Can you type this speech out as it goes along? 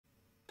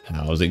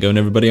How's it going,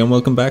 everybody, and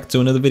welcome back to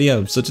another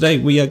video. So today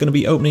we are going to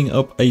be opening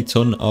up a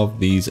ton of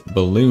these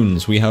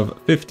balloons. We have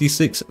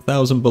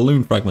 56,000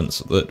 balloon fragments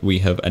that we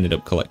have ended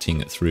up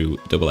collecting through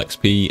double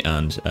XP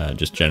and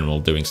just general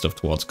doing stuff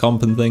towards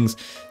comp and things.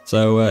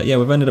 So yeah,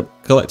 we've ended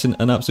up collecting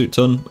an absolute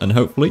ton, and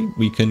hopefully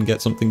we can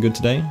get something good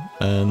today.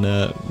 And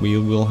we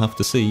will have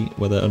to see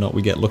whether or not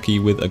we get lucky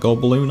with a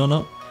gold balloon or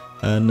not,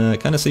 and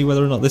kind of see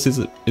whether or not this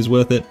is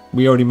worth it.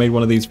 We already made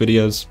one of these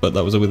videos, but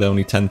that was with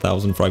only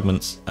 10,000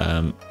 fragments,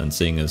 and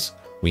seeing as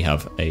we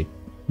have a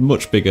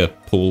much bigger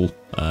pool,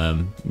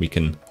 we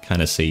can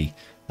kind of see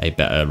a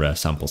better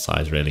sample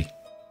size, really.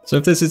 So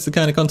if this is the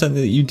kind of content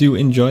that you do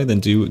enjoy, then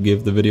do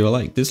give the video a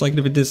like. Dislike it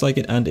if you dislike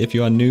it, and if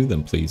you are new,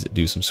 then please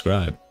do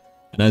subscribe.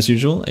 And as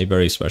usual, a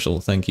very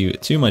special thank you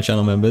to my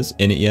channel members,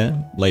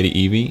 Init, Lady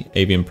Evie,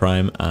 Avian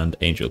Prime, and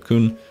Angel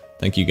Kun.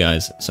 Thank you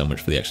guys so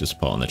much for the extra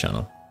support on the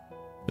channel.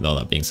 With all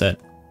that being said,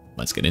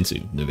 let's get into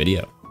the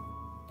video.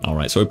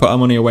 Alright, so we put our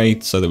money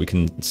away so that we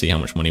can see how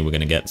much money we're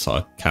going to get,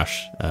 sort of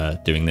cash,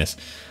 doing this.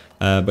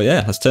 But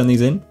yeah, let's turn these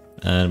in,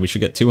 and we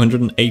should get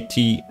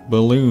 280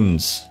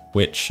 balloons,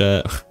 which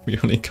we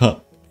only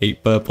got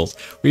 8 purples.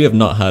 We have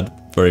not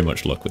had very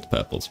much luck with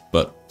purples,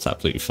 but it's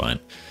absolutely fine.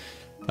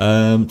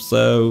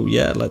 So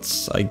yeah,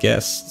 let's, I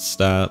guess,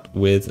 start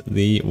with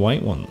the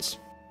white ones.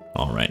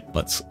 Alright,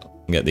 let's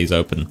get these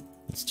open.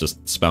 Let's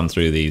just spam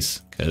through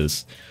these,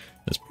 because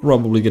there's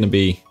probably going to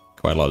be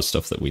quite a lot of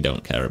stuff that we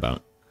don't care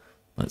about.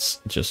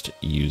 Let's just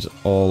use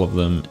all of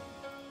them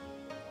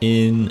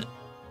in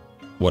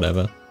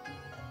whatever.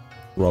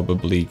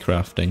 Probably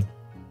crafting.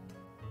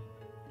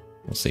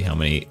 We'll see how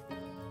many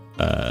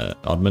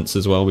oddments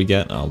as well we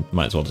get.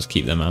 Might as well just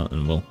keep them out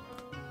and we'll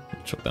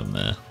chuck them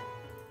there.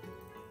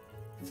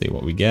 See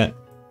what we get.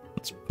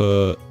 Let's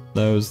put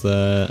those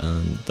there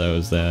and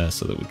those there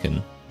so that we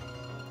can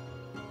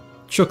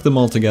chuck them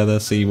all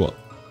together, see what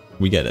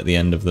we get at the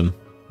end of them.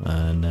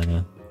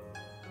 And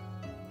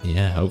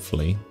yeah,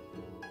 hopefully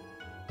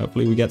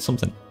we get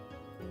something.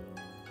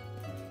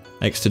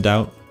 X to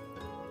doubt,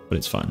 but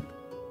it's fine.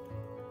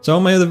 So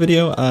on my other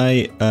video,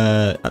 I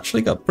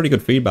actually got pretty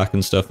good feedback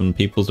and stuff and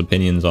people's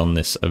opinions on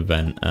this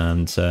event,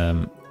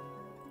 and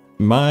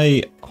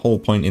my whole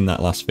point in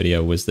that last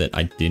video was that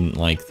I didn't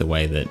like the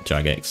way that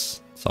Jagex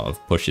sort of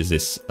pushes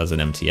this as an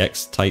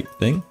MTX type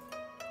thing.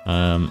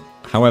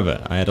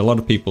 However, I had a lot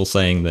of people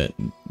saying that,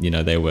 you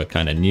know, they were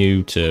kind of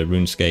new to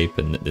RuneScape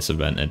and that this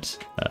event had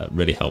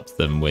really helped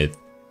them with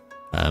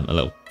a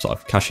little sort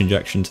of cash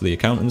injection to the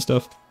account and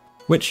stuff,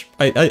 which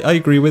I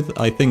agree with.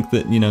 I think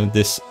that, you know,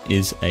 this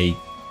is a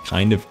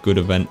kind of good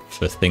event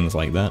for things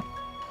like that.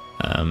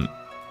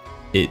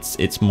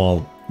 It's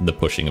more the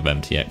pushing of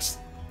MTX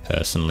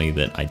personally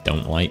that I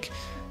don't like.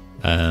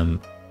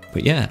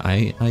 But yeah,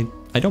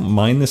 I don't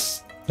mind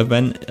this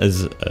event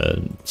as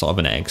a, sort of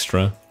an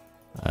extra.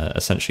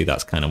 Essentially,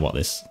 that's kind of what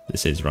this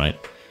is, right?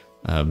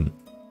 You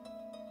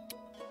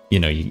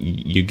know,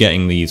 you're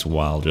getting these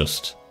while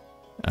just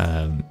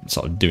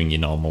sort of doing your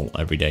normal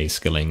everyday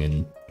skilling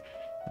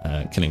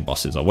and killing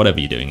bosses or whatever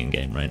you're doing in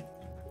game, right?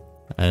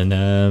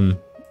 And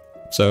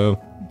so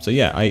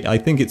yeah, I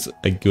think it's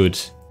a good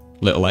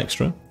little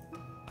extra.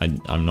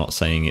 I'm not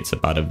saying it's a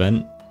bad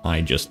event.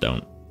 I just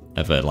don't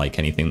ever like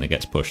anything that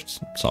gets pushed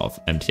sort of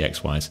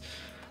MTX wise.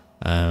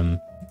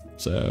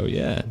 So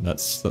yeah,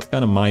 that's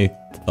kind of my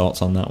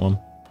thoughts on that one.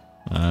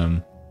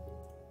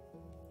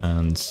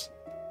 And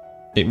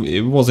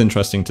it was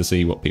interesting to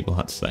see what people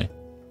had to say.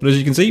 But as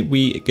you can see,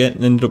 we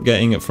ended up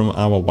getting it from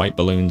our white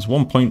balloons,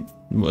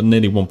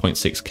 nearly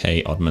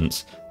 1.6k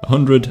oddments,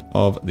 100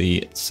 of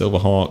the silver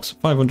hawks,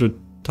 500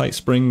 tight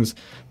springs,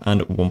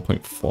 and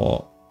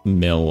 1.4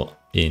 mil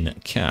in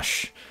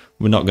cash.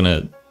 We're not going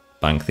to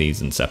bank these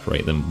and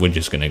separate them. We're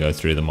just going to go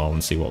through them all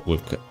and see what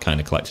we've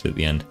kind of collected at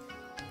the end.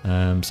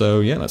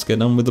 So yeah, let's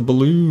get on with the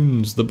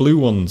balloons, the blue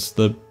ones,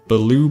 the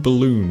blue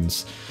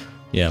balloons.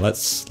 Yeah,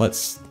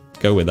 let's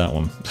go with that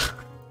one.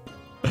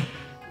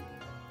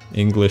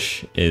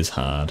 English is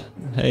hard.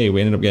 Hey, we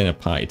ended up getting a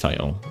party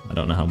title. I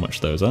don't know how much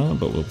those are,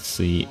 but we'll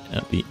see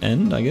at the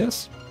end, I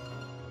guess.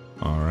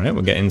 Alright,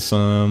 we're getting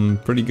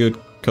some pretty good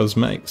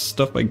cosmetic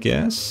stuff, I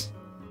guess.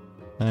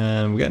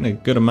 And we're getting a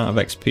good amount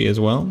of XP as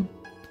well.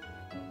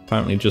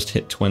 Apparently just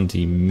hit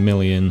 20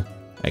 million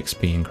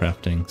XP in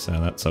crafting, so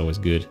that's always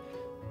good.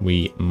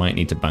 We might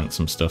need to bank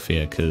some stuff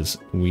here because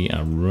we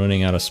are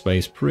running out of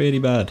space pretty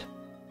bad.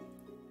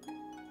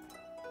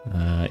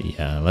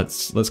 Yeah,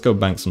 let's go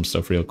bank some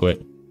stuff real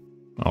quick.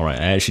 Alright,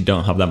 I actually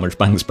don't have that much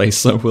bank space,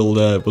 so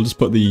we'll just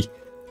put the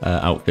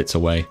outfits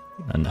away,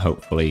 and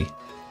hopefully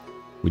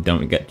we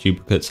don't get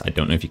duplicates. I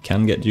don't know if you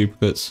can get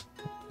duplicates.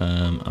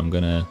 I'm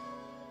gonna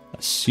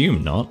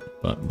assume not,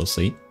 but we'll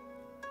see.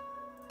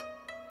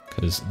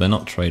 Because they're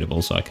not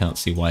tradable, so I can't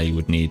see why you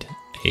would need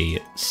a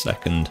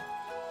second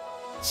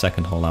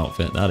whole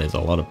outfit. That is a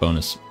lot of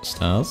bonus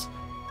stars.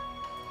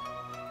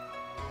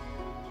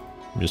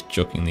 I'm just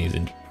chucking these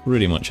into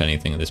pretty much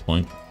anything at this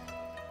point.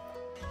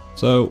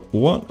 So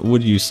what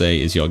would you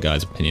say is your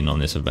guys' opinion on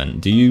this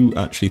event? Do you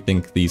actually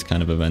think these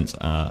kind of events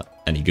are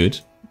any good?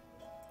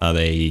 Are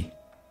they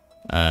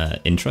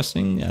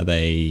interesting? Are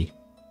they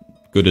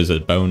good as a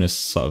bonus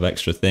sort of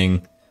extra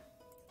thing?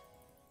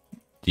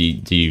 Do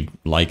you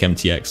like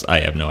MTX? I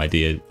have no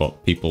idea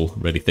what people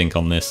really think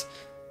on this.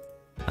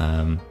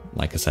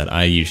 Like I said,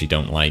 I usually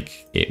don't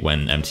like it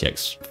when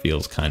MTX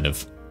feels kind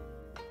of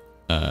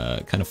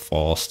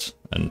forced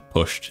and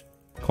pushed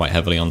quite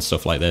heavily on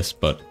stuff like this.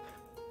 But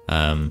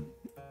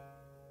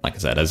like I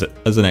said, as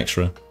an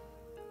extra,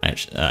 I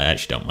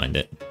actually don't mind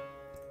it.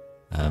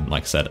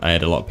 Like I said, I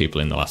had a lot of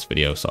people in the last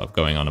video sort of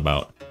going on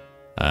about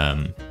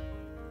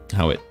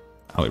how it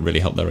really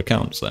helped their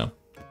account. So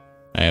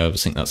I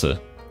always think that's a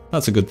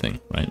good thing,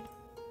 right?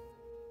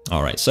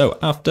 All right. So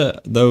after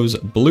those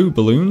blue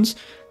balloons,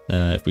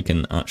 if we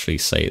can actually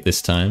say it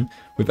this time,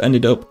 we've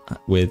ended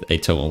up with a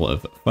total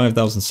of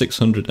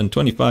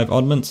 5,625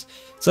 oddments,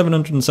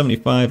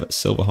 775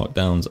 Silverhawk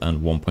downs,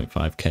 and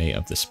 1.5k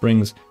of the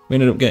springs. We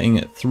ended up getting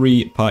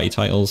 3 party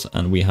titles,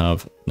 and we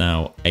have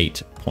now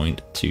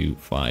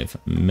 8.25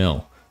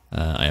 mil.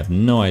 I have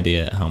no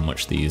idea how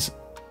much these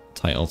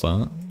titles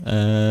are.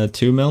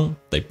 2 mil?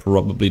 They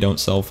probably don't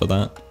sell for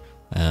that,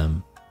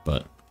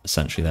 but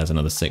essentially there's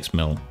another 6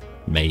 mil,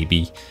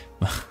 maybe.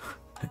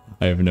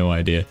 I have no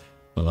idea.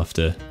 We'll have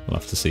to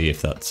see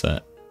if that's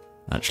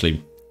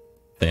actually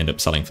they end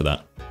up selling for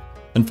that.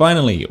 And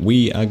finally,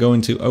 we are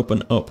going to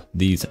open up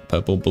these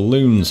purple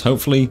balloons.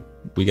 Hopefully,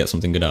 we get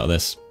something good out of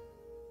this.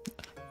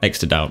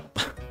 Extra doubt.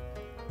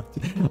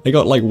 I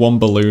got like one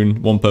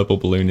purple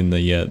balloon in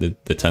the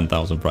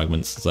 10,000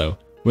 fragments, so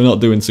we're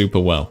not doing super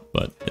well,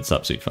 but it's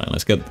absolutely fine.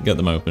 Let's get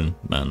them open.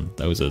 Man,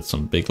 those are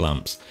some big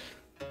lamps.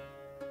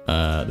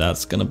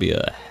 That's gonna be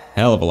a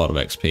hell of a lot of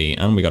XP,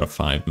 and we got a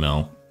 5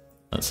 mil.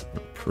 That's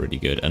pretty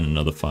good, and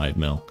another 5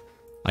 mil.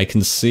 I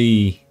can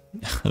see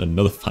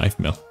another 5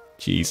 mil.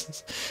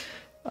 Jesus.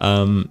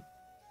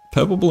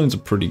 Purple balloons are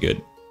pretty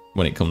good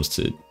when it comes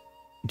to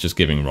just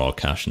giving raw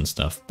cash and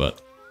stuff,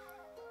 but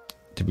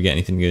did we get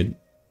anything good?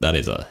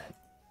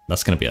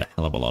 That's going to be a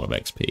hell of a lot of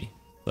XP.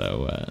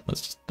 So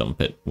let's just dump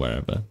it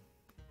wherever.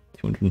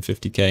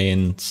 250k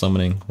in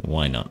summoning,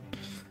 why not?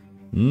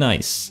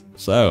 Nice.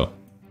 So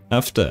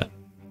after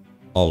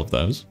all of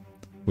those,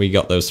 we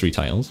got those 3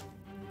 titles.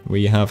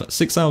 We have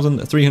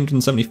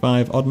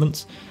 6,375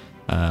 oddments,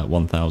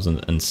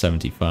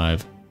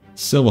 1,075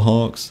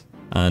 Silverhawks,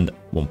 and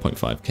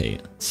 1.5k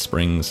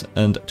springs,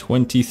 and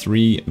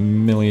 23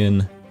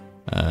 million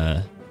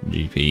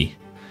GP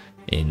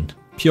in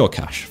pure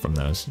cash from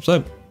those.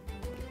 So,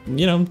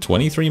 you know,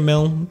 23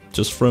 mil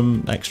just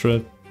from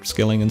extra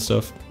skilling and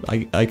stuff.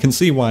 I can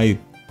see why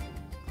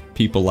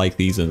people like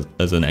these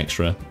as an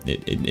extra.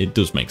 It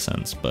does make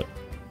sense, but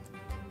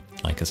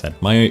like I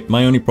said, my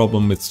only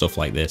problem with stuff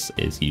like this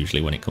is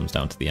usually when it comes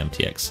down to the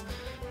MTX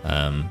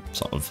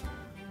sort of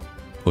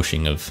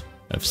pushing of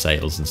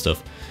sales and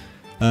stuff.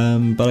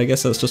 But I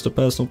guess that's just a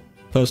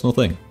personal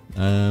thing.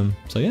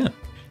 So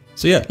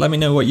yeah, let me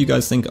know what you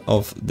guys think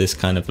of this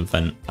kind of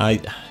event.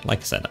 Like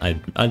I said,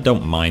 I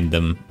don't mind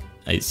them.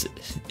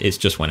 It's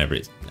just whenever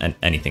it's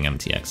anything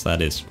MTX,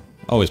 that is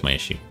always my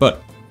issue.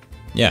 But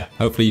yeah,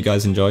 hopefully you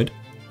guys enjoyed.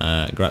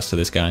 Congrats to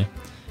this guy.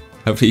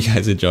 Hopefully you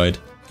guys enjoyed.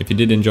 If you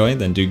did enjoy,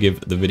 then do give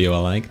the video a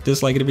like.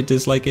 Dislike it if you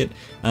dislike it.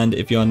 And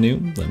if you are new,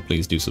 then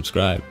please do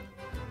subscribe.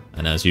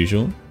 And as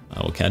usual,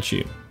 I will catch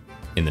you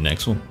in the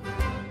next one.